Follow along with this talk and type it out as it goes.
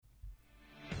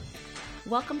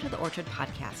Welcome to the Orchard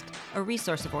Podcast, a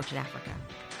resource of Orchard Africa.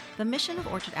 The mission of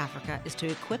Orchard Africa is to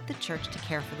equip the church to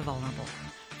care for the vulnerable.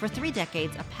 For 3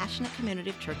 decades, a passionate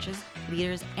community of churches,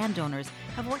 leaders, and donors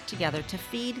have worked together to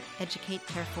feed, educate,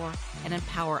 care for, and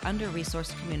empower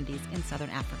under-resourced communities in Southern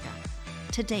Africa.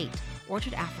 To date,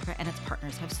 Orchard Africa and its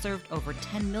partners have served over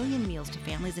 10 million meals to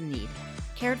families in need,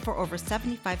 cared for over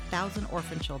 75,000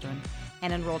 orphan children,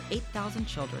 and enrolled 8,000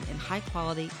 children in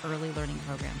high-quality early learning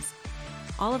programs.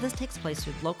 All of this takes place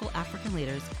through local African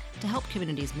leaders to help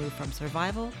communities move from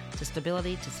survival to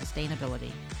stability to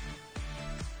sustainability.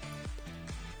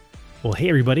 Well, hey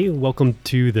everybody, welcome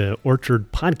to the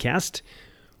Orchard Podcast,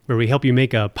 where we help you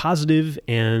make a positive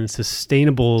and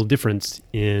sustainable difference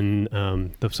in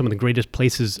some of the greatest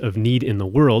places of need in the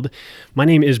world. My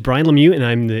name is Brian Lemieux, and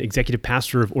I'm the executive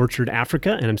pastor of Orchard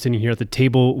Africa, and I'm sitting here at the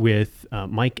table with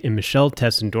Mike and Michelle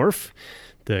Tessendorf,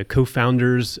 the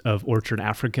co-founders of Orchard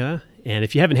Africa. And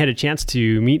if you haven't had a chance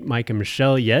to meet Mike and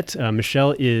Michelle yet,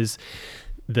 Michelle is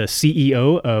the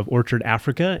CEO of Orchard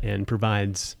Africa and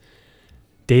provides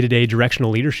day-to-day directional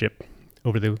leadership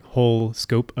over the whole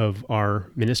scope of our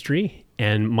ministry.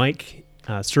 And Mike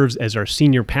serves as our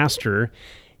senior pastor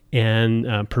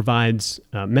and provides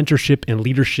mentorship and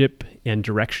leadership and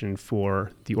direction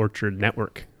for the Orchard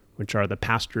Network, which are the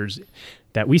pastors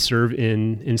that we serve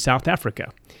in South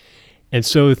Africa. And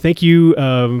so thank you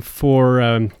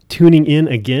for tuning in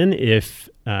again. If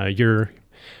you're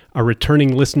a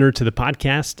returning listener to the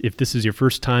podcast, if this is your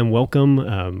first time,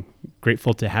 welcome.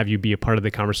 Grateful to have you be a part of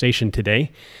the conversation today.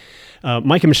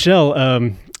 Mike and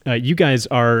Michelle, you guys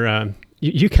are,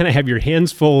 you kind of have your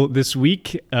hands full this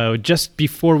week. Just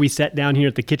before we sat down here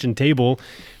at the kitchen table,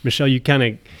 Michelle, you kind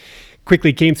of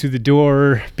quickly came through the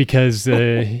door because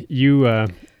you're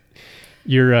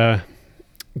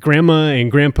grandma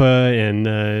and grandpa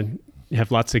and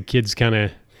have lots of kids kind of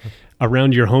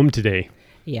around your home today.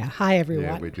 Yeah. Hi, everyone.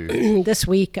 Yeah, we do. This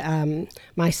week,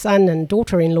 my son and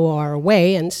daughter-in-law are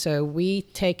away, and so we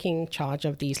taking charge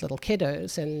of these little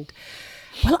kiddos. And,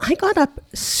 well, I got up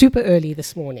super early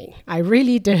this morning. I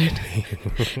really did.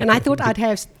 And I thought I'd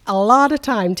have a lot of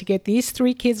time to get these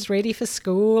 3 kids ready for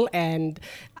school, and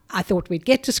I thought we'd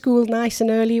get to school nice and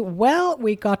early. Well,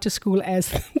 we got to school as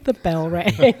the bell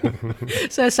rang.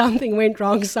 So something went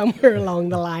wrong somewhere along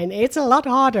the line. It's a lot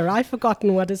harder. I've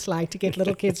forgotten what it's like to get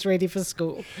little kids ready for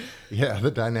school. Yeah,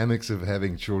 the dynamics of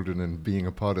having children and being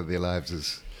a part of their lives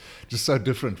is just so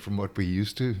different from what we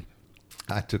used to.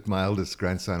 I took my eldest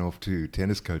grandson off to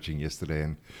tennis coaching yesterday,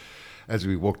 and as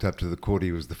we walked up to the court,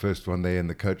 he was the first one there, and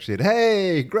the coach said,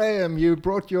 "Hey, Graham, you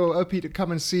brought your OP to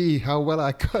come and see how well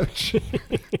I coach."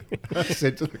 I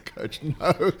said to the coach,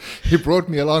 "No, he brought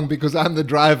me along because I'm the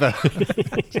driver."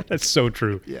 That's so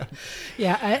true. Yeah.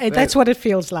 Yeah, that's what it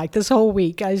feels like this whole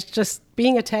week. I was just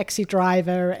being a taxi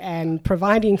driver and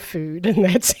providing food, and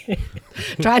that's it.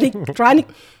 trying to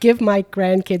give my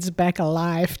grandkids back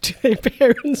alive to their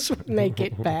parents when they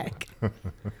get back.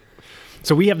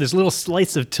 So we have this little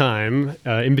slice of time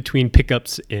in between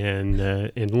pickups and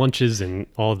lunches and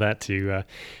all of that to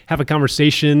have a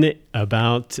conversation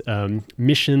about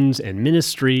missions and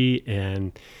ministry,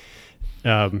 and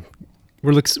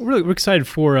we're excited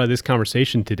for this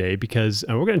conversation today because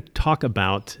we're going to talk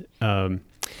about a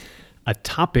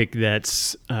topic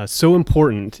that's so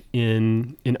important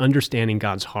in understanding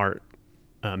God's heart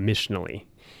missionally,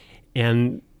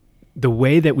 and the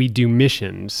way that we do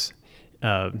missions.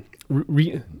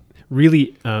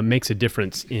 Really makes a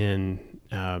difference in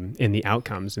the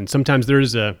outcomes, and sometimes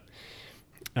there's a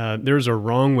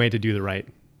wrong way to do the right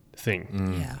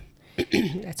thing. Yeah,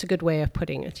 that's a good way of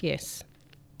putting it. Yes.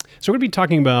 So we're going to be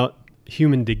talking about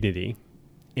human dignity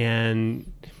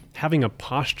and having a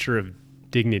posture of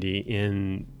dignity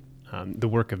in the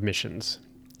work of missions,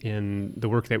 in the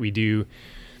work that we do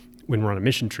when we're on a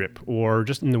mission trip, or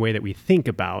just in the way that we think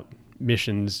about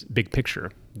missions, big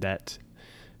picture, that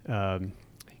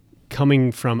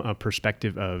coming from a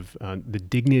perspective of the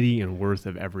dignity and worth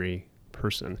of every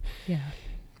person. Yeah.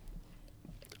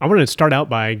 I want to start out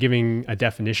by giving a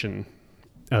definition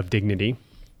of dignity.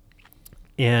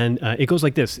 And it goes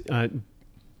like this.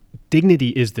 Dignity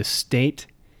is the state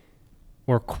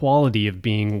or quality of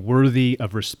being worthy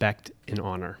of respect and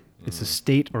honor. It's the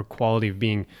state or quality of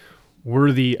being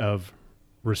worthy of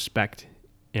respect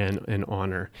and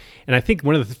honor. And I think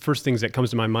one of the first things that comes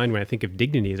to my mind when I think of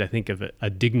dignity is I think of a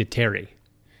dignitary.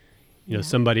 You know,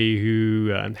 somebody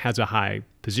who has a high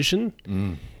position,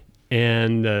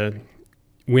 and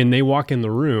when they walk in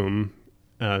the room,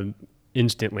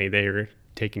 instantly they're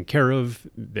taken care of.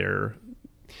 Their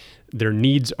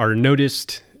needs are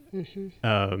noticed.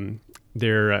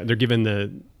 They're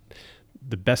given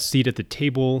the best seat at the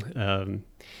table.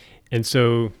 And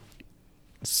so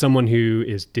someone who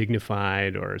is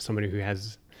dignified, or someone who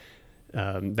has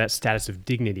that status of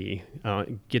dignity,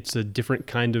 gets a different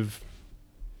kind of,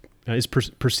 is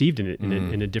perceived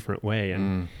in a different way.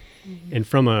 And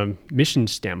from a mission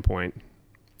standpoint,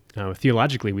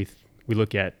 theologically, we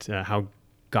look at how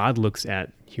God looks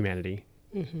at humanity,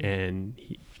 and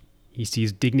he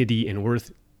sees dignity and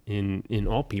worth in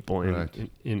all people, and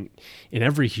in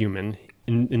every human,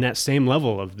 in that same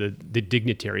level of the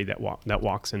dignitary that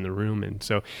walks in the room. And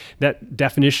so that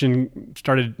definition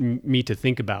started me to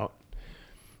think about,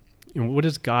 what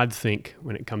does God think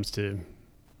when it comes to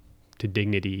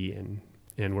dignity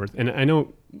and worth? And I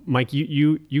know, Mike,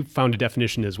 you found a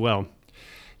definition as well.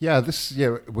 Yeah,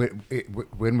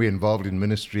 when we're involved in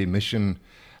ministry, mission,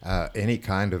 any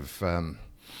kind of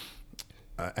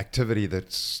activity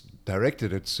that's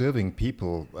directed at serving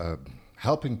people,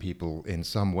 helping people in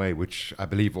some way, which I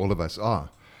believe all of us are.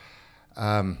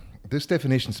 This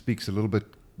definition speaks a little bit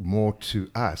more to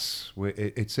us, where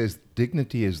it says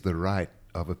dignity is the right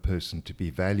of a person to be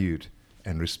valued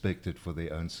and respected for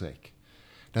their own sake.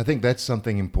 And I think that's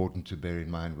something important to bear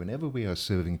in mind whenever we are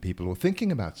serving people or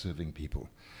thinking about serving people,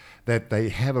 that they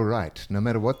have a right, no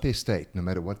matter what their state, no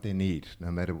matter what their need,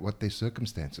 no matter what their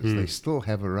circumstances, they still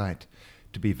have a right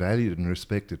to be valued and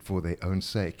respected for their own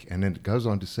sake. And then it goes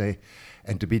on to say,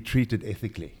 and to be treated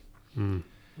ethically. And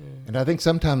I think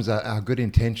sometimes our good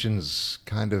intentions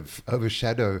kind of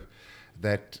overshadow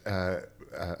that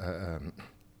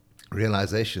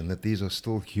realization that these are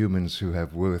still humans who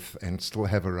have worth and still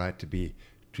have a right to be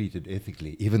treated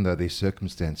ethically, even though their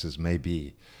circumstances may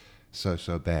be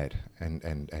so bad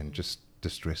and just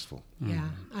distressful. Yeah,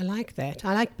 I like that.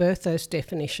 I like both those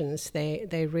definitions.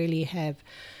 They really have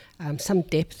some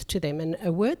depth to them. And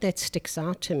a word that sticks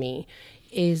out to me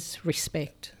is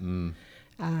respect.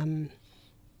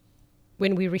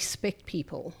 When we respect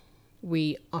people,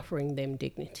 we're offering them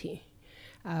dignity.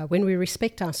 When we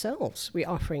respect ourselves, we're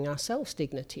offering ourselves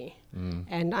dignity.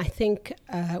 And I think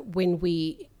when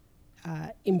we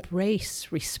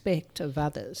embrace respect of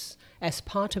others as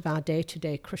part of our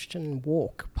day-to-day Christian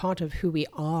walk, part of who we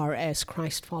are as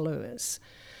Christ followers,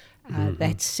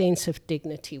 that sense of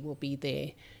dignity will be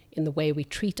there in the way we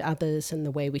treat others and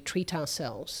the way we treat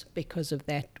ourselves because of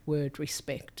that word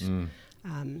respect.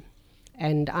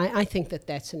 And I think that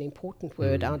that's an important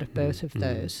word out of both of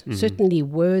those. Certainly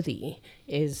worthy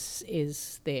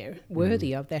is there,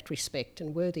 worthy of that respect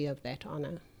and worthy of that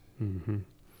honor. And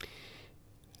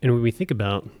when we think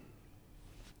about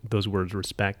those words,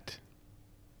 respect,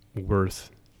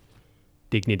 worth,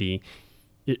 dignity,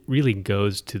 it really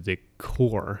goes to the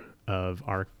core of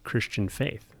our Christian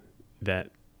faith, that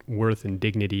worth and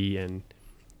dignity and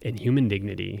human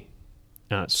dignity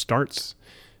starts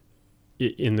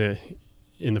in the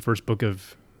first book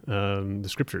of the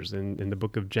scriptures, in the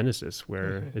book of Genesis,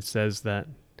 where it says that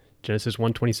Genesis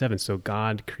 1:27, so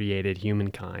God created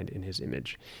humankind in his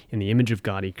image. In the image of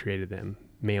God he created them.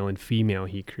 Male and female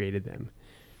he created them.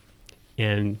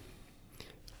 And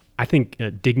I think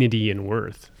dignity and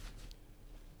worth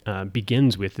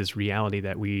begins with this reality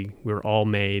that we're all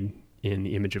made in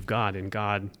the image of God, and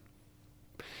God,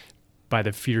 by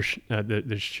the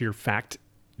sheer fact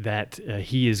that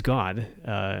he is God,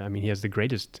 he has the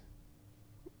greatest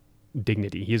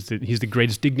dignity. He's the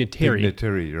greatest dignitary.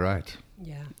 Dignitary, right.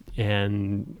 Yeah.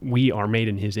 And we are made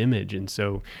in his image. And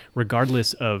so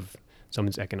regardless of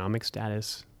someone's economic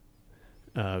status,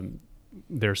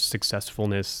 their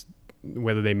successfulness,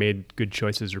 whether they made good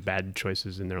choices or bad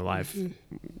choices in their life,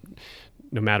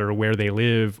 no matter where they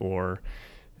live or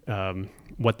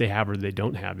what they have or they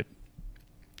don't have,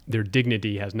 their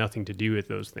dignity has nothing to do with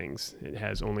those things. It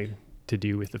has only to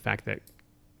do with the fact that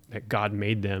God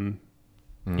made them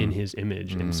in his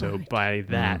image. And so by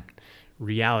that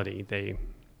reality,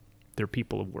 they're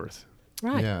people of worth.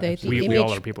 Right. Yeah, we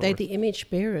all are people. They're the image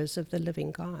bearers of the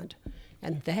living God.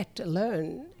 And that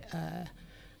alone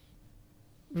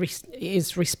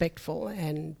is respectful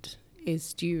and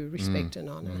is due respect and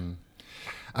honor.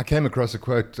 I came across a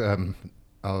quote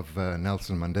of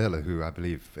Nelson Mandela, who I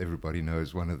believe everybody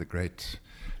knows, one of the great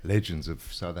legends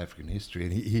of South African history.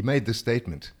 And he made this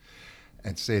statement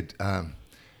and said,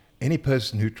 any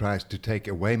person who tries to take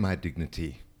away my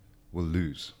dignity will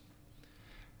lose.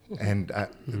 And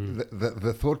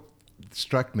the thought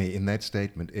struck me in that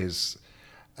statement is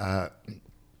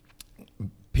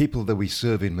people that we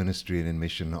serve in ministry and in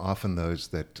mission are often those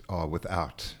that are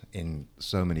without in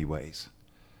so many ways.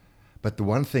 But the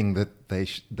one thing that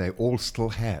they all still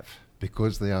have,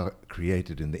 because they are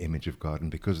created in the image of God and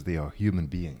because they are human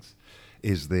beings,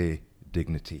 is their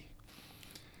dignity.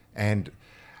 And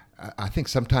I think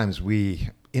sometimes we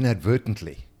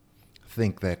inadvertently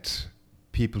think that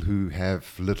people who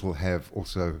have little have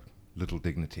also little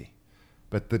dignity.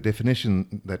 But the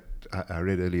definition that I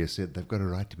read earlier said they've got a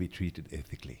right to be treated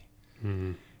ethically.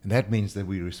 Mm-hmm. And that means that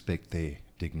we respect their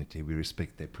dignity, we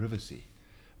respect their privacy,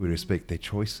 we respect their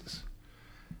choices.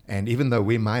 And even though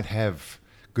we might have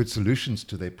good solutions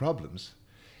to their problems,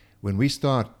 when we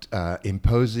start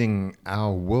imposing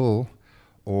our will,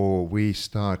 or we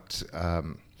start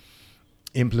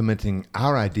implementing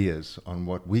our ideas on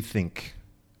what we think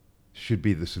should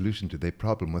be the solution to their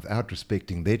problem without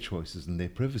respecting their choices and their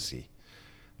privacy,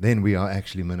 then we are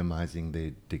actually minimizing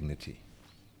their dignity.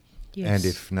 Yes. And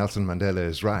if Nelson Mandela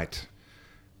is right,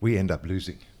 we end up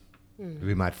losing.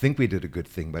 We might think we did a good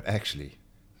thing, but actually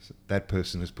that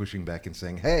person is pushing back and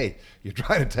saying, hey, you're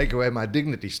trying to take away my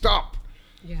dignity, stop.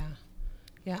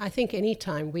 Yeah, I think any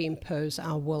time we impose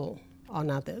our will on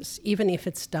others, even if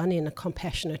it's done in a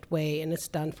compassionate way and it's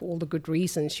done for all the good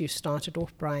reasons you started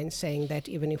off, Brian, saying that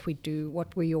even if we do,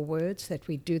 what were your words, that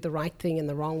we do the right thing in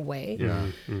the wrong way,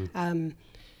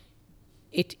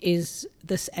 it is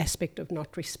this aspect of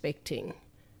not respecting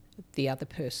the other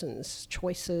person's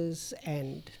choices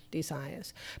and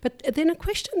desires. But then a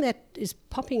question that is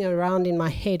popping around in my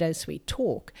head as we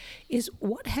talk is,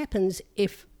 what happens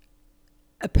if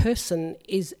a person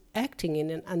is acting in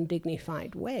an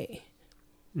undignified way?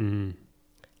 We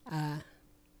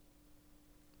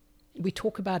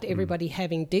talk about everybody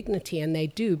having dignity, and they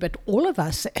do, but all of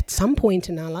us at some point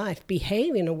in our life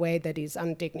behave in a way that is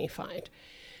undignified.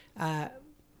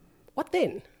 What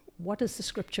then? What has the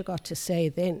scripture got to say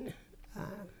then?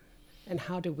 And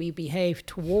how do we behave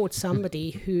towards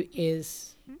somebody who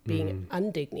is being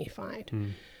undignified?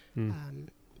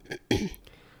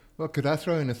 Well, could I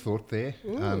throw in a thought there?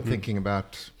 Thinking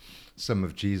about some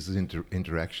of Jesus'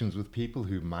 interactions with people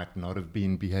who might not have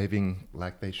been behaving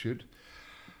like they should.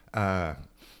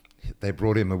 They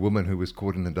brought him a woman who was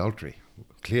caught in adultery.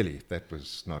 Clearly, that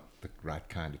was not the right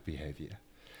kind of behavior.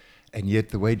 And yet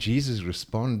the way Jesus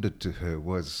responded to her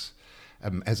was,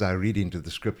 as I read into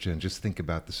the scripture and just think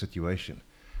about the situation,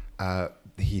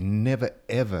 he never,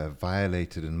 ever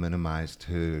violated and minimized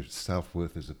her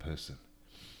self-worth as a person.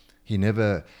 He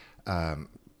never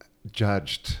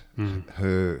judged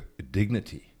her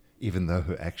dignity, even though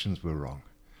her actions were wrong.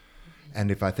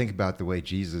 And if I think about the way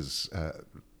Jesus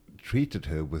treated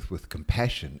her with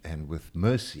compassion and with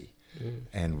mercy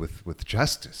and with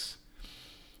justice,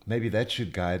 maybe that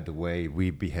should guide the way we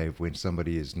behave when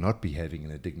somebody is not behaving in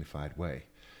a dignified way.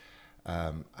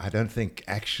 I don't think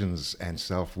actions and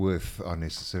self-worth are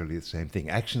necessarily the same thing.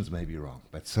 Actions may be wrong,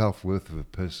 but self-worth of a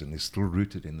person is still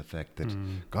rooted in the fact that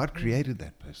God created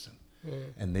that person.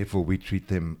 And therefore we treat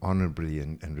them honorably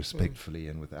and respectfully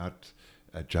and without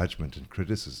judgment and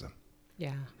criticism.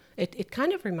 Yeah. It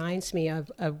kind of reminds me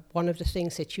of one of the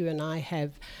things that you and I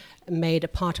have made a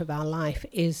part of our life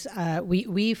is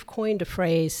we've coined a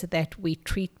phrase that we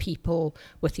treat people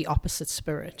with the opposite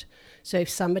spirit. So if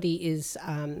somebody is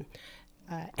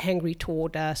angry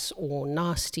toward us or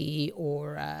nasty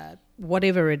or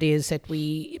whatever it is that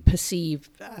we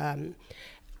perceive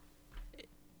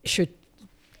is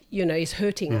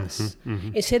hurting us.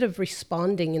 Instead of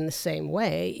responding in the same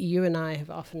way, you and I have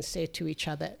often said to each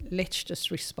other, let's just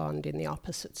respond in the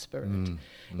opposite spirit.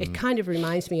 It kind of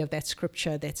reminds me of that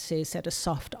scripture that says that a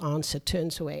soft answer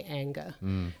turns away anger.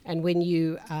 And when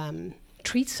you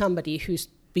treat somebody who's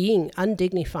being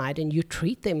undignified and you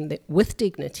treat them with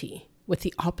dignity, with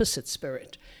the opposite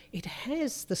spirit, it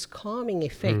has this calming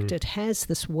effect. It has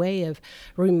this way of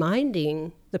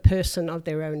reminding the person of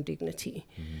their own dignity.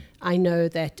 I know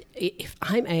that if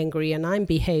I'm angry and I'm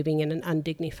behaving in an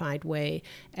undignified way,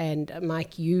 and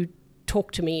Mike, you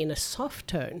talk to me in a soft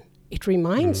tone, it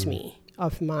reminds me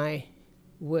of my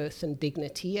worth and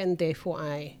dignity, and therefore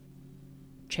I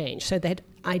change. So that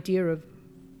idea of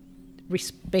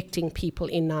respecting people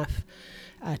enough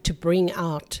to bring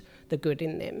out the good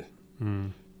in them.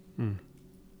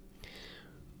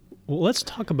 Well, let's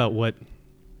talk about what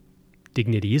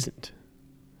dignity isn't.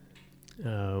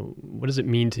 What does it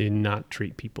mean to not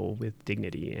treat people with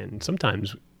dignity? And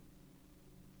sometimes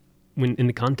when in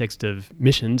the context of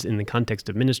missions, in the context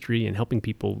of ministry and helping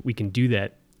people, we can do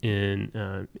that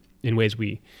in ways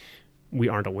we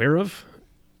aren't aware of.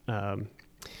 And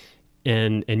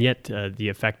yet the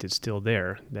effect is still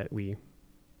there, that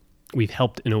we've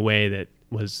helped in a way that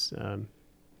was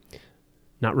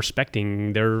not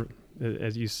respecting their,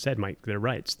 as you said, Mike, their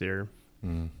rights, their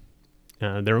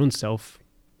own self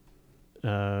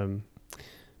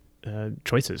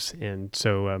choices. And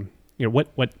so,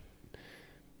 what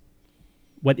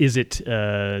is it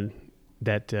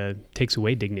that takes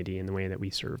away dignity in the way that we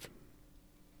serve?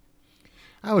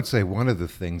 I would say one of the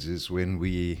things is when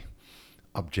we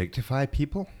objectify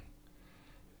people.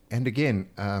 And again,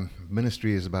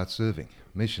 ministry is about serving.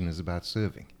 Mission is about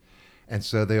serving. And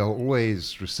so they are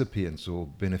always recipients or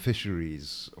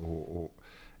beneficiaries or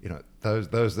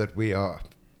those that we are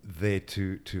there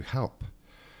to help.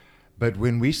 But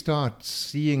when we start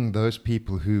seeing those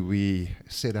people who we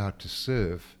set out to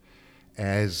serve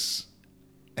as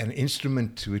an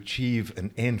instrument to achieve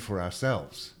an end for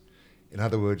ourselves, in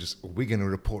other words, we're going to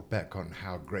report back on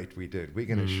how great we did. We're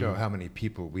going to show how many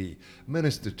people we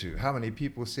ministered to, how many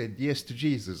people said yes to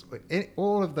Jesus.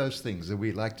 All of those things that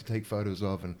we like to take photos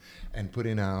of and put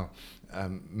in our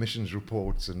missions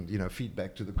reports and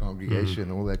feedback to the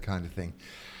congregation, all that kind of thing.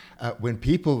 When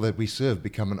people that we serve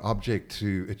become an object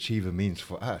to achieve a means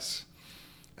for us,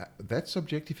 that's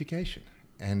objectification.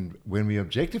 And when we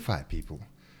objectify people,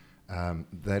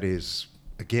 that is,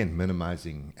 again,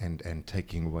 minimizing and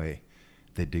taking away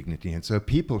their dignity. And so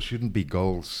people shouldn't be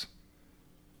goals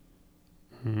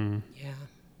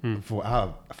for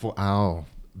our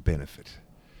benefit.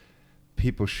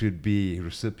 People should be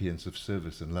recipients of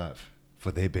service and love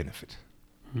for their benefit.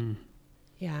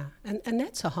 Yeah, and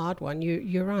that's a hard one.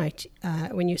 You're right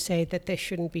when you say that they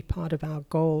shouldn't be part of our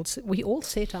goals. We all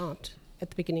set out at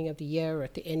the beginning of the year,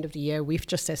 at the end of the year. We've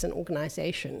just, as an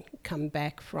organization, come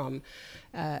back from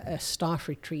a staff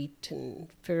retreat and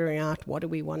figuring out what do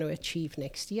we want to achieve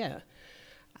next year.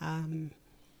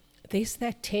 There's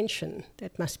that tension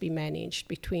that must be managed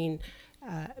between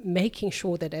making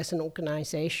sure that as an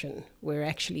organization we're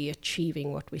actually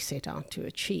achieving what we set out to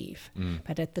achieve,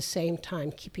 but at the same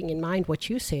time keeping in mind what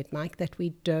you said, Mike, that we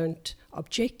don't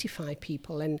objectify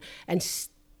people and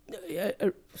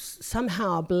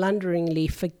somehow blunderingly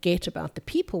forget about the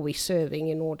people we're serving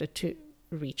in order to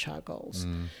reach our goals.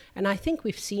 And I think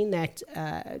we've seen that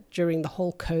during the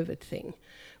whole COVID thing,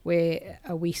 where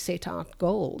we set out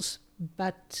goals,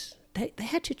 but they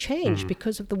had to change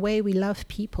because of the way we love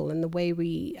people and the way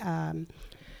we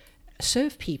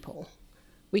serve people.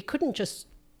 We couldn't just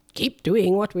keep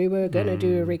doing what we were going to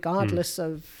do regardless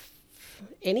of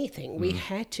anything. We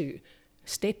had to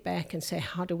step back and say,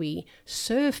 how do we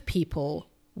serve people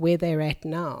where they're at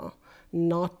now,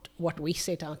 not what we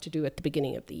set out to do at the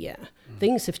beginning of the year.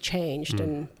 Things have changed,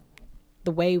 and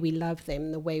the way we love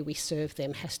them, the way we serve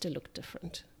them has to look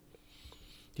different.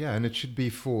 Yeah, and it should be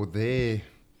for their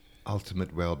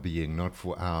ultimate well-being, not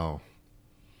for our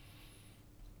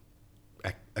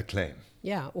acclaim.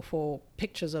 Yeah, or for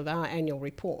pictures of our annual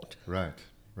report. Right.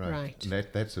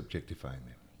 That's objectifying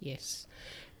them. Yes.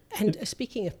 And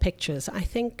speaking of pictures, I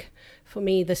think for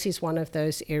me this is one of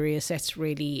those areas that's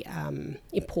really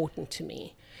important to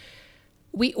me.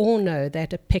 We all know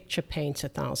that a picture paints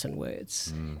 1,000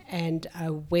 words. And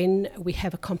when we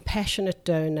have a compassionate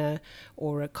donor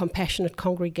or a compassionate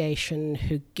congregation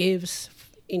who gives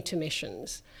into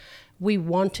missions, we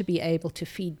want to be able to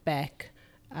feed back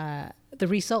the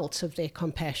results of their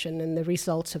compassion and the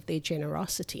results of their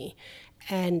generosity.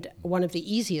 And one of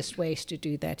the easiest ways to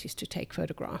do that is to take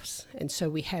photographs. And so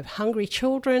we have hungry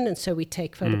children, and so we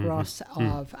take photographs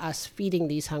of us feeding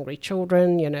these hungry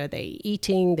children. They're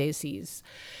eating. There's these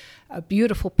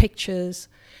beautiful pictures.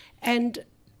 And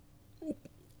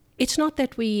it's not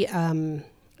that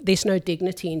there's no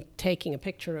dignity in taking a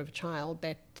picture of a child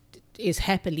that is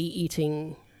happily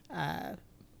eating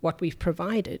what we've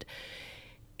provided.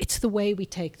 It's the way we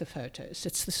take the photos.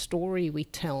 It's the story we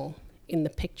tell in the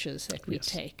pictures that we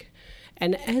take.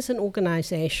 And as an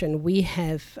organization, we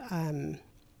have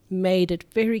made it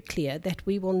very clear that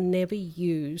we will never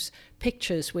use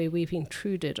pictures where we've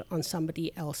intruded on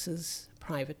somebody else's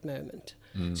private moment.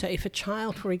 So if a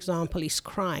child, for example, is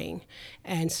crying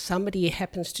and somebody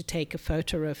happens to take a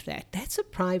photo of that, that's a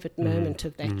private moment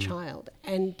of that child.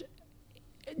 And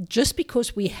just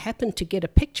because we happen to get a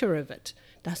picture of it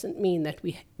doesn't mean that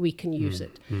we can use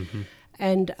it.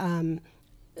 And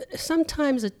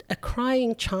sometimes a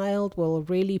crying child will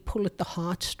really pull at the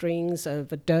heartstrings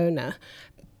of a donor.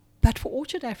 But for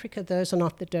Orchard Africa, those are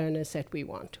not the donors that we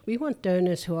want. We want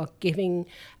donors who are giving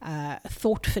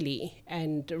thoughtfully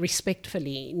and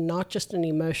respectfully, not just an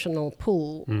emotional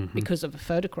pull because of a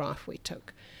photograph we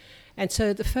took. And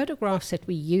so the photographs that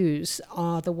we use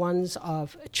are the ones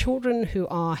of children who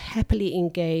are happily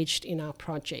engaged in our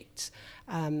projects.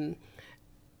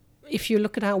 If you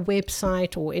look at our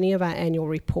website or any of our annual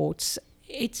reports,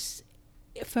 it's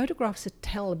photographs that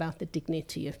tell about the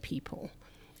dignity of people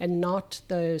and not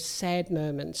those sad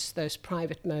moments, those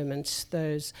private moments,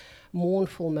 those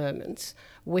mournful moments,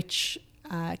 which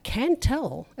can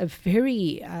tell a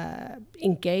very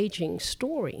engaging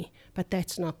story, but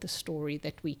that's not the story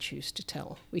that we choose to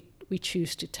tell. We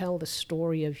choose to tell the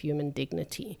story of human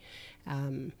dignity.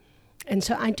 And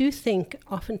so I do think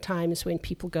oftentimes when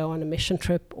people go on a mission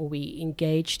trip or we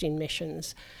engaged in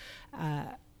missions,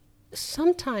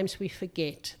 sometimes we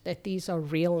forget that these are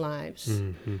real lives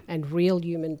and real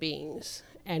human beings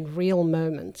and real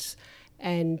moments,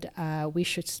 and we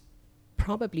should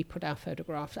probably put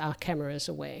our cameras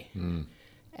away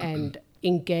and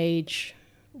engage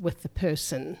with the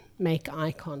person, make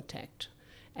eye contact,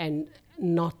 and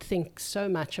not think so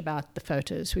much about the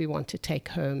photos we want to take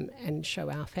home and show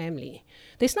our family.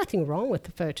 There's nothing wrong with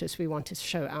the photos we want to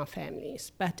show our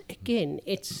families, but again,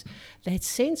 it's that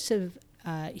sense of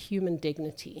human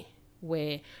dignity,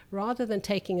 where rather than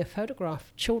taking a photograph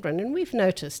of children, and we've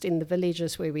noticed in the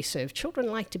villages where we serve, children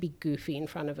like to be goofy in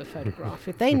front of a photograph.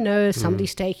 If they know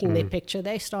somebody's taking their picture,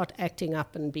 they start acting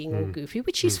up and being all goofy,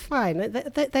 which is fine.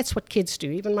 That's what kids do.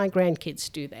 Even my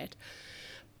grandkids do that.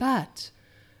 But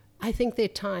I think there are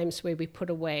times where we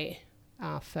put away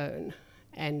our phone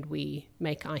and we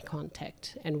make eye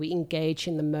contact and we engage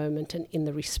in the moment and in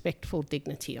the respectful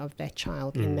dignity of that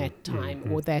child in that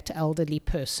time, or that elderly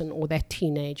person or that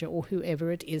teenager or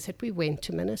whoever it is that we went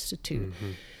to minister to,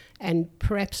 and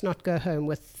perhaps not go home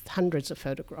with hundreds of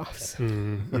photographs.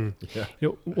 Yeah.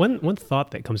 One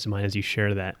thought that comes to mind as you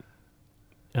share that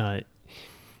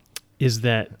is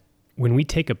that when we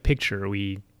take a picture,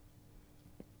 we're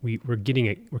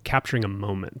capturing a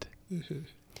moment.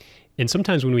 And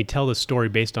sometimes when we tell the story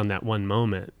based on that one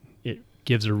moment, it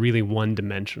gives a really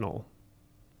one-dimensional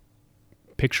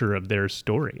picture of their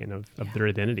story and of their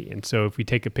identity. And so if we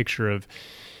take a picture of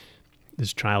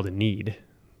this child in need,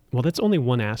 well, that's only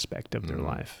one aspect of their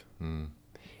life.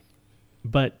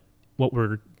 But what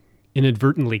we're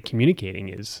inadvertently communicating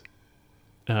is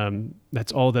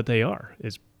that's all that they are,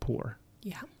 is poor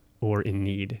or in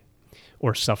need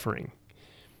or suffering.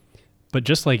 But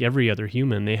just like every other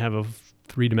human, they have a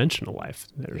three-dimensional life.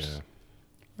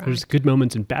 There's good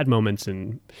moments and bad moments,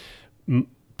 and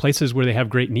places where they have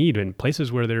great need, and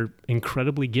places where they're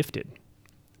incredibly gifted,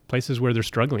 places where they're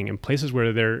struggling, and places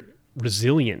where they're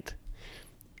resilient.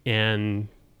 And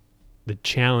the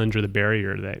challenge or the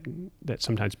barrier that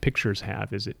sometimes pictures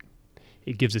have is it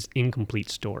gives this incomplete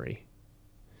story.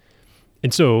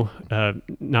 And so,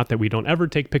 not that we don't ever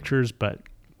take pictures, but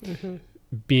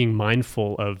being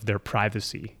mindful of their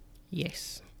privacy.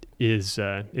 Yes. Is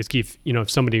key. If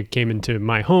somebody came into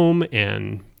my home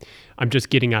and I'm just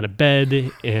getting out of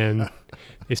bed and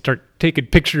they start taking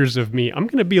pictures of me, I'm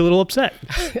going to be a little upset.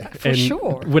 For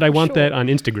sure. Would I want that on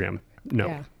Instagram? No.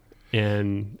 Yeah.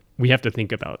 And we have to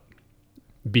think about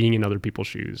being in other people's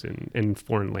shoes and in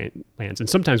foreign lands. And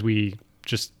sometimes we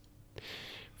just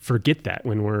forget that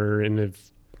when we're in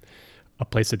a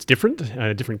place that's different,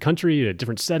 a different country, a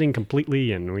different setting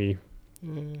completely, and we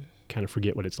kind of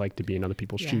forget what it's like to be in other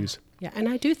people's shoes. Yeah, and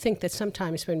I do think that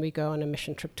sometimes when we go on a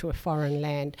mission trip to a foreign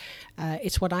land,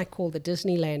 it's what I call the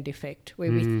Disneyland effect,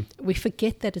 where we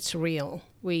forget that it's real.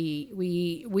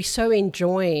 We're so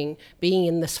enjoying being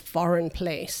in this foreign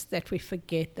place that we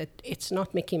forget that it's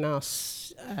not Mickey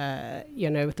Mouse,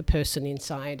 with the person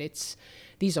inside.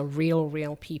 These are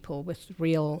real people with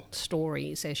real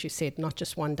stories, as you said, not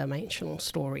just one-dimensional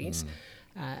stories.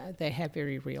 They have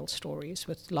very real stories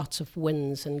with lots of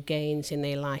wins and gains in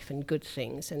their life and good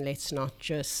things, and let's not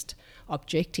just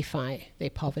objectify their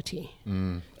poverty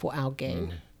for our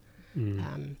gain.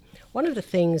 One of the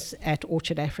things at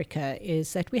Orchard Africa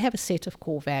is that we have a set of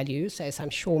core values, as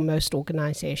I'm sure most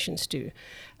organizations do.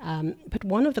 But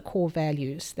one of the core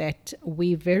values that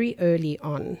we very early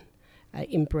on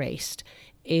embraced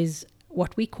is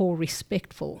what we call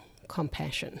respectful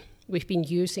compassion. We've been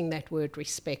using that word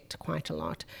respect quite a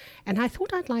lot. And I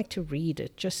thought I'd like to read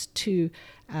it just to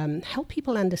help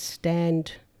people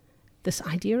understand this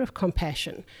idea of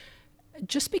compassion.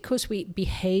 Just because we're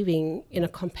behaving in a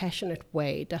compassionate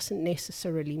way doesn't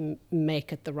necessarily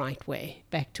make it the right way,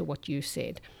 back to what you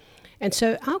said. And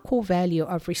so our core value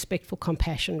of respectful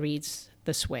compassion reads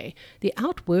this way: the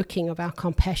outworking of our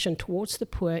compassion towards the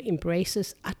poor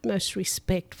embraces utmost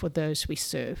respect for those we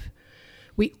serve.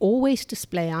 We always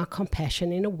display our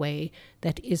compassion in a way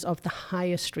that is of the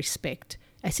highest respect,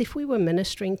 as if we were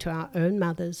ministering to our own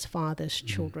mothers, fathers,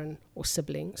 children, or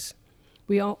siblings.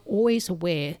 We are always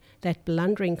aware that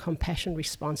blundering compassion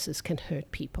responses can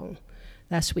hurt people.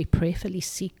 Thus, we prayerfully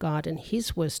seek God and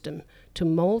His wisdom to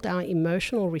mold our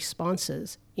emotional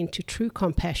responses into true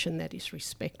compassion that is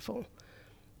respectful.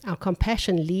 Our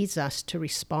compassion leads us to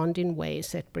respond in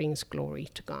ways that brings glory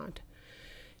to God.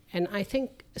 And I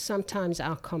think sometimes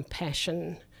our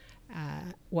compassion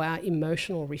or our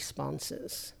emotional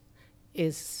responses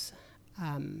is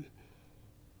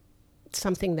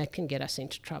something that can get us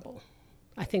into trouble.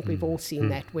 I think we've all seen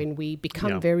that when we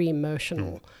become very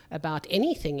emotional about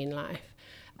anything in life.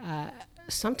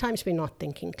 Sometimes we're not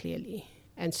thinking clearly.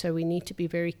 And so we need to be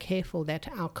very careful that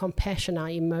our compassion, our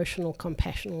emotional,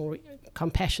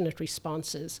 compassionate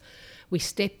responses, we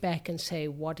step back and say,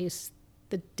 what is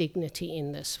the dignity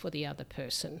in this for the other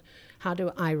person? How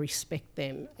do I respect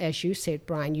them? As you said,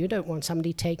 Brian, you don't want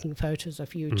somebody taking photos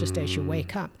of you just as you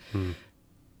wake up.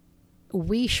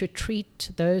 We should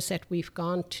treat those that we've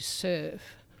gone to serve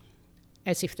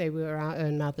as if they were our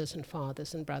own mothers and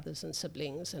fathers and brothers and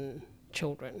siblings and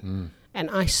children. And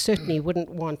I certainly wouldn't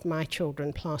want my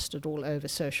children plastered all over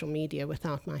social media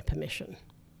without my permission,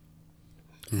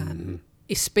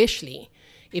 especially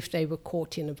if they were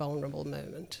caught in a vulnerable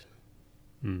moment.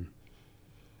 And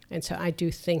so I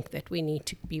do think that we need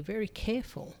to be very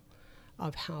careful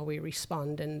of how we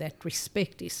respond, and that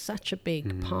respect is such a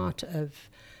big part of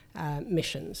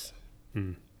missions.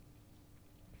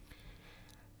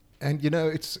 And, you know,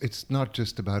 it's not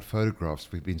just about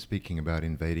photographs. We've been speaking about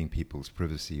invading people's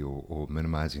privacy or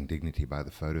minimizing dignity by the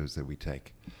photos that we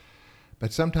take.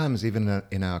 But sometimes even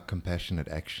in our compassionate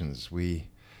actions, the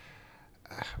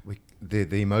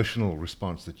emotional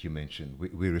response that you mentioned,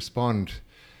 we respond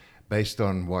based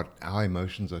on what our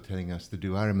emotions are telling us to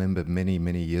do. I remember many,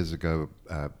 many years ago,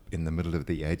 in the middle of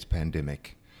the AIDS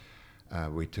pandemic,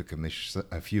 we took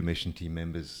a few mission team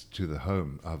members to the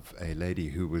home of a lady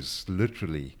who was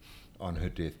literally on her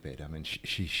deathbed. I mean,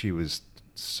 she was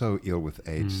so ill with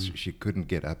AIDS. She couldn't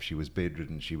get up. She was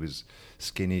bedridden. She was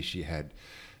skinny. She had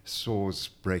sores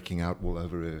breaking out all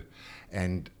over her.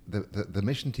 And the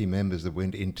mission team members that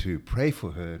went in to pray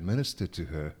for her and minister to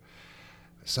her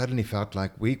suddenly felt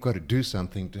like, we've got to do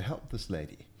something to help this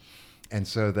lady. And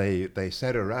so they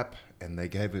sat her up and they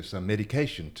gave her some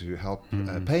medication to help,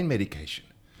 pain medication.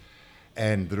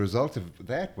 And the result of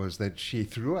that was that she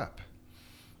threw up.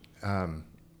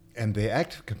 And their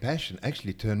act of compassion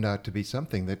actually turned out to be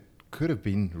something that could have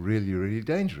been really, really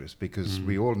dangerous, because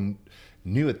we all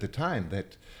knew at the time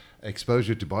that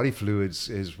exposure to body fluids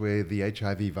is where the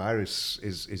HIV virus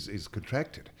is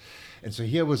contracted. And so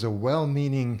here was a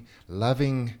well-meaning,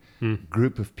 loving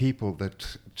group of people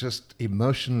that just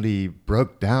emotionally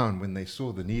broke down when they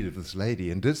saw the need of this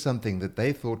lady and did something that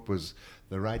they thought was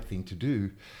the right thing to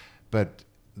do, but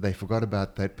they forgot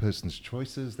about that person's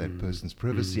choices, that person's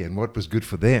privacy, and what was good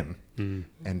for them,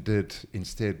 and did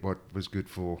instead what was good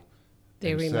for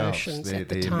their emotions at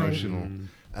the time.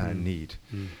 Emotional need.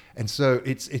 And so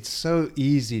it's so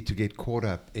easy to get caught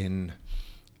up in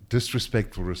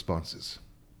disrespectful responses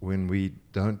when we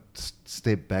don't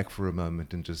step back for a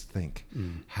moment and just think,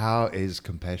 how is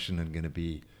compassionate going to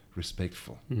be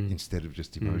respectful instead of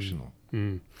just emotional?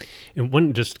 And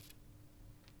one just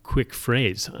quick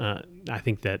phrase I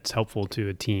think that's helpful to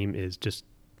a team is just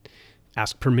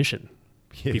ask permission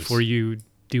before you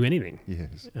do anything.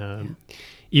 Yes.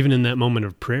 Even in that moment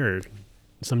of prayer,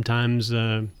 sometimes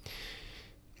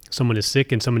someone is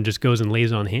sick and someone just goes and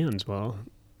lays on hands. Well,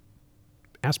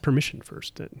 ask permission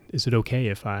first. Is it okay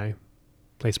if I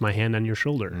place my hand on your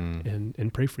shoulder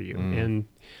and pray for you?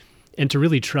 And to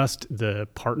really trust the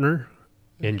partner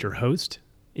and your host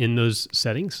in those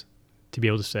settings, to be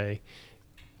able to say,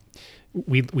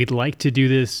 we'd like to do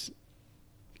this.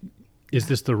 Is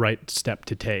this the right step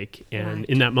to take? And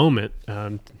in that moment, to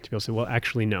be able to say, well,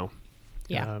 actually, no.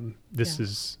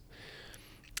 Is,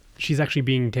 she's actually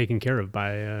being taken care of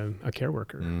by a care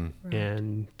worker.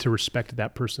 And to respect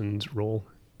that person's role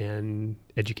and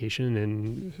education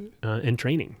and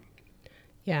training.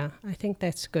 Yeah, I think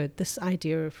that's good. This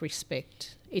idea of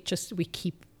respect, we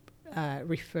keep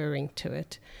referring to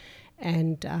it.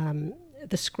 And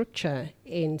the scripture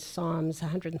in Psalms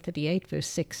 138 verse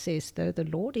 6 says, though the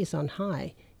Lord is on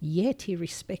high, yet he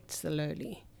respects the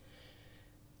lowly.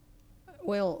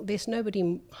 Well, there's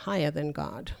nobody higher than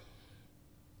God.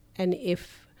 And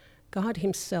if God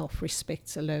himself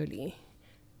respects the lowly,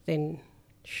 then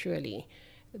surely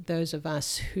those of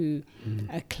us who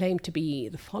claim to be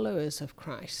the followers of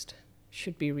Christ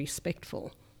should be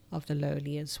respectful of the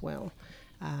lowly as well.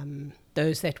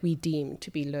 Those that we deem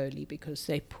to be lowly because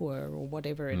they're poor or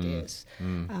whatever it is.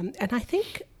 And I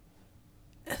think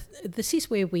this is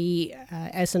where we,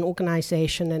 as an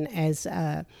organization and as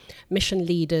mission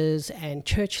leaders and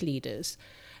church leaders,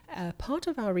 part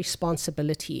of our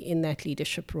responsibility in that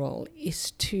leadership role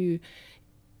is to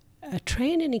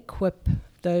train and equip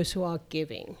those who are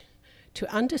giving to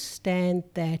understand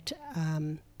that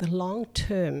the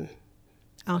long-term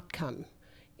outcome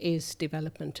is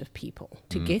development of people,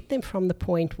 to get them from the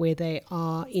point where they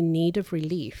are in need of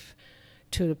relief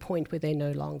to the point where they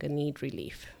no longer need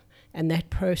relief. And that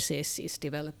process is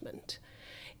development.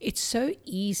 It's so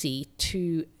easy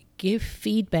to give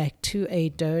feedback to a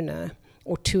donor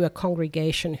or to a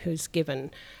congregation who's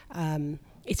given.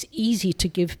 It's easy to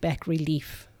give back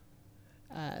relief.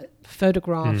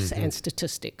 Photographs and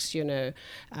statistics,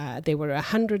 there were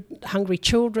 100 hungry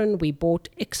children, we bought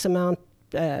X amount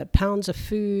pounds of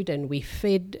food and we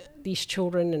fed these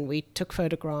children and we took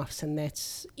photographs, and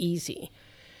that's easy.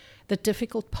 The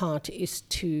difficult part is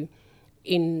to,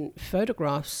 in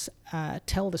photographs,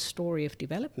 tell the story of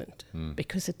development,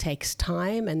 because it takes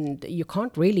time and you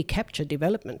can't really capture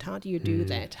development. How do you do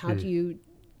that? How do you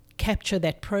capture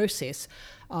that process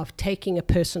of taking a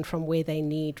person from where they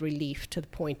need relief to the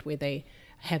point where they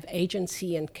have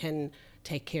agency and can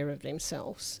take care of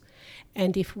themselves?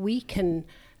 And if we can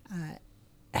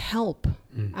help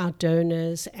our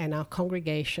donors and our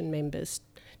congregation members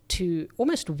to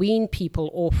almost wean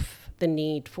people off the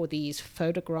need for these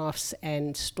photographs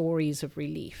and stories of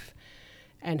relief,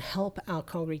 and help our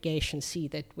congregation see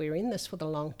that we're in this for the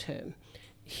long term.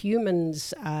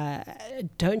 Humans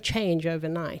don't change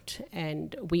overnight,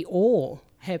 and we all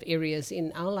have areas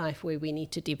in our life where we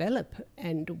need to develop,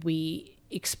 and we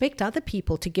expect other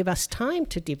people to give us time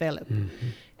to develop.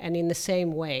 And in the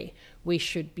same way, we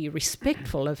should be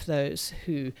respectful of those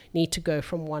who need to go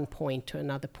from one point to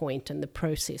another point, and the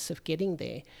process of getting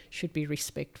there should be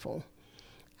respectful.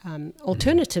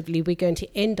 Alternatively, we're going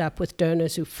to end up with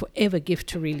donors who forever give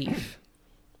to relief,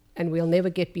 and we'll never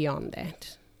get beyond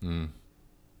that.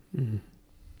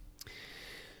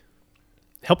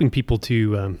 Helping people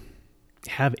to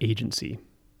have agency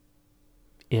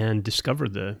and discover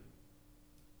the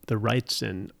rights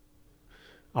and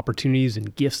opportunities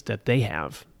and gifts that they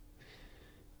have.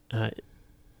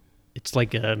 It's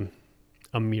like a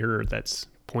mirror that's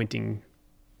pointing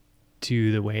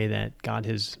to the way that God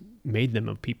has made them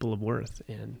of people of worth,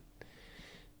 and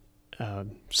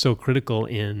so critical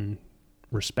in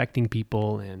respecting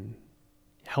people and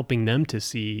helping them to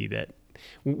see that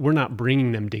we're not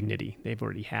bringing them dignity. They've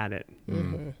already had it.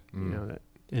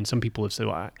 And some people have said,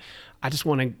 well, I just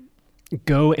want to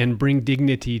go and bring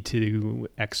dignity to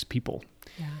X people.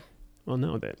 Yeah. Well,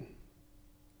 no, that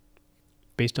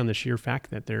based on the sheer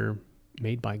fact that they're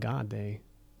made by God, they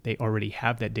already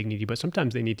have that dignity, but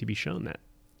sometimes they need to be shown that.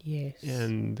 Yes.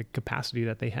 And the capacity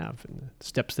that they have and the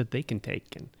steps that they can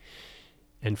take.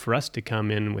 And for us to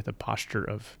come in with a posture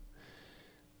of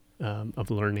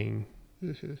learning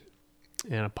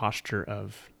and a posture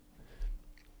of,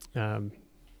 in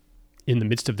the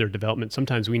midst of their development,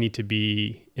 sometimes we need to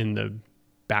be in the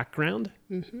background.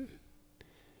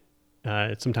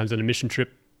 Sometimes on a mission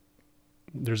trip,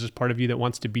 there's this part of you that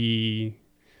wants to be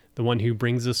the one who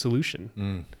brings a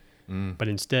solution, but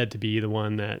instead to be the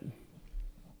one that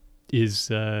is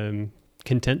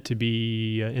content to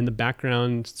be in the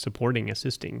background, supporting,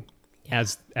 assisting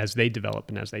as they develop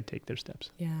and as they take their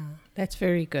steps. Yeah, that's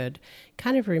very good.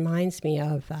 Kind of reminds me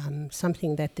of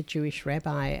something that the Jewish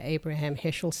rabbi Abraham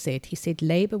Heschel said. He said,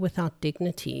 labor without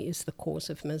dignity is the cause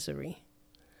of misery.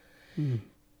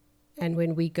 And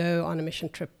when we go on a mission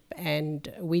trip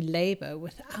and we labor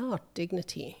without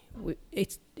dignity,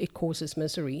 it causes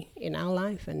misery in our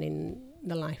life and in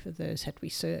the life of those that we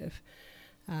serve.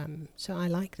 So I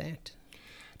like that.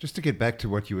 Just to get back to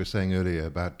what you were saying earlier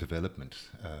about development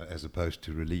as opposed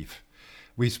to relief.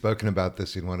 We've spoken about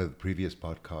this in one of the previous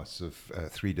podcasts of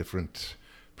 3 different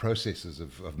processes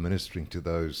of ministering to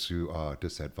those who are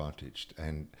disadvantaged.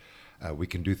 And we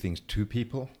can do things to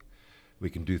people, we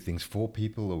can do things for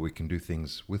people, or we can do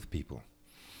things with people.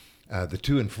 The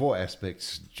 2 and 4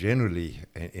 aspects generally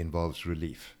involves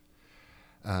relief.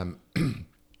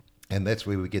 And that's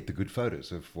where we get the good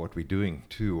photos of what we're doing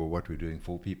to or what we're doing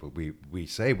for people. We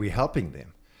say we're helping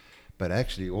them, but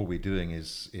actually all we're doing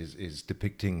is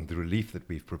depicting the relief that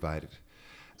we've provided,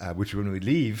 which when we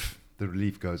leave, the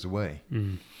relief goes away.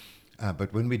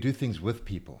 But when we do things with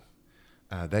people,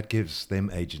 that gives them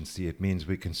agency. It means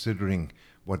we're considering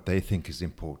what they think is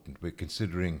important. We're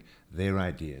considering their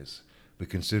ideas. We're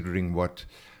considering what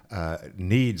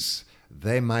needs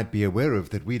they might be aware of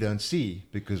that we don't see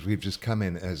because we've just come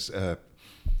in as a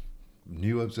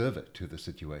new observer to the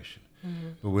situation.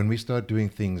 But when we start doing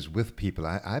things with people,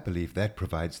 I believe that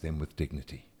provides them with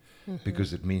dignity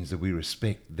because it means that we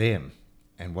respect them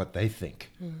and what they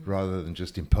think rather than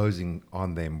just imposing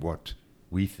on them what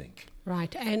we think.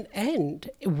 Right, and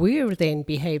we're then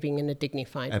behaving in a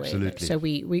dignified way. Absolutely. So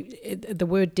the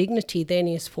word dignity then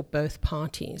is for both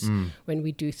parties when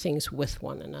we do things with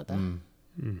one another.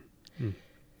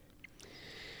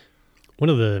 One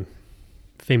of the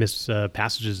famous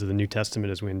passages of the New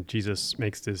Testament is when Jesus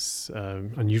makes this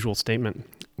unusual statement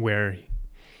where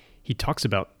he talks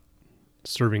about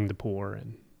serving the poor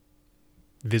and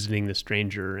visiting the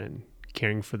stranger and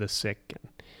caring for the sick.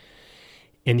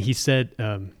 And he said,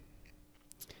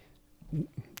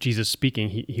 Jesus speaking,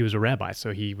 he was a rabbi,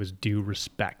 so he was due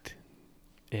respect,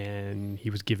 and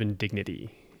he was given dignity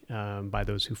by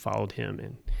those who followed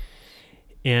him.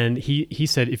 And he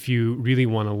said, if you really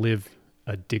want to live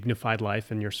a dignified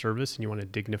life in your service and you want to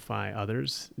dignify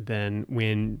others, then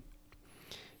when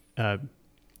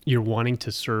you're wanting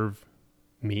to serve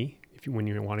me, when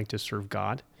you're wanting to serve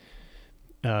God,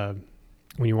 when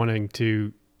you're wanting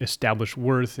to establish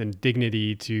worth and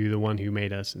dignity to the one who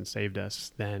made us and saved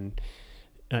us, then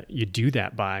you do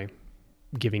that by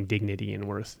giving dignity and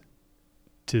worth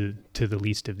to the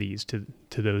least of these, to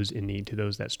those in need, to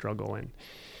those that struggle,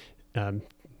 and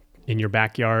in your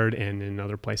backyard and in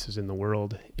other places in the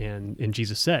world. And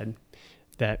Jesus said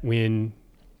that when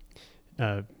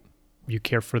you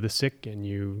care for the sick and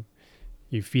you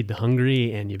feed the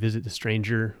hungry and you visit the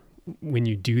stranger, when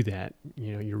you do that,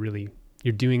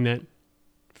 you're doing that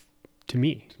to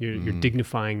me. You're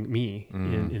dignifying me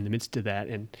in the midst of that.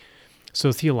 And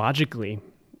so theologically,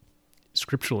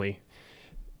 scripturally,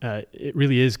 it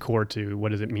really is core to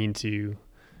what does it mean to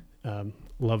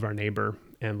love our neighbor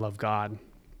and love God.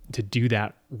 To do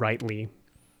that rightly,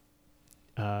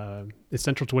 it's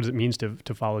central to what it means to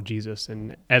follow Jesus.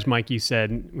 And as Mike, you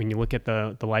said, when you look at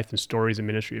the life and stories and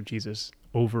ministry of Jesus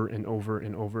over and over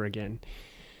and over again,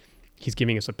 he's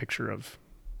giving us a picture of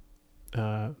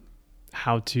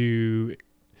how to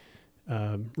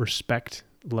respect,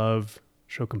 love,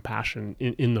 show compassion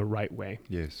in the right way.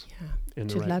 Yes. Yeah.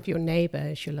 To love your neighbor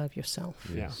as you love yourself.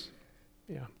 Yes.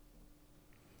 Yeah.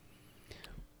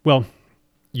 Well,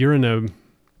 you're in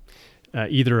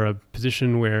either a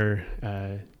position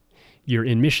where you're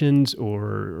in missions,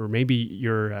 or maybe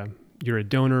you're a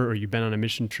donor, or you've been on a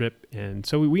mission trip, and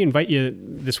so we invite you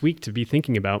this week to be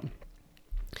thinking about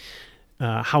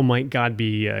how might God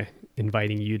be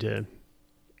inviting you to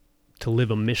live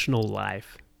a missional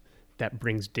life that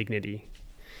brings dignity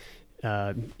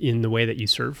in the way that you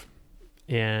serve,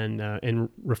 and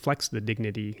reflects the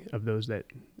dignity of those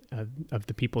of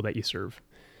the people that you serve.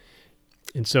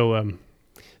 And so.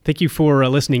 Thank you for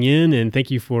listening in, and thank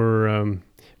you for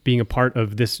being a part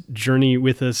of this journey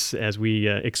with us as we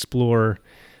explore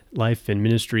life and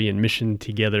ministry and mission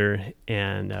together.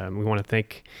 And we want to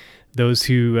thank those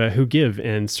who give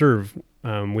and serve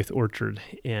with Orchard,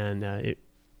 and it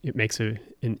makes an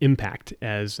impact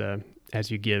as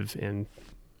you give, and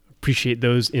appreciate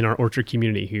those in our Orchard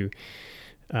community who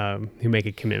make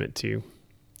a commitment to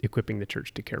equipping the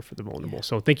church to care for the vulnerable. Yeah.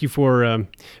 So thank you for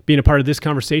being a part of this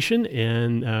conversation,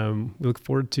 and we look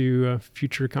forward to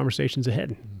future conversations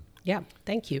ahead. Yeah,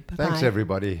 thank you. Bye-bye. Thanks,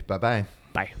 everybody. Bye-bye.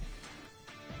 Bye.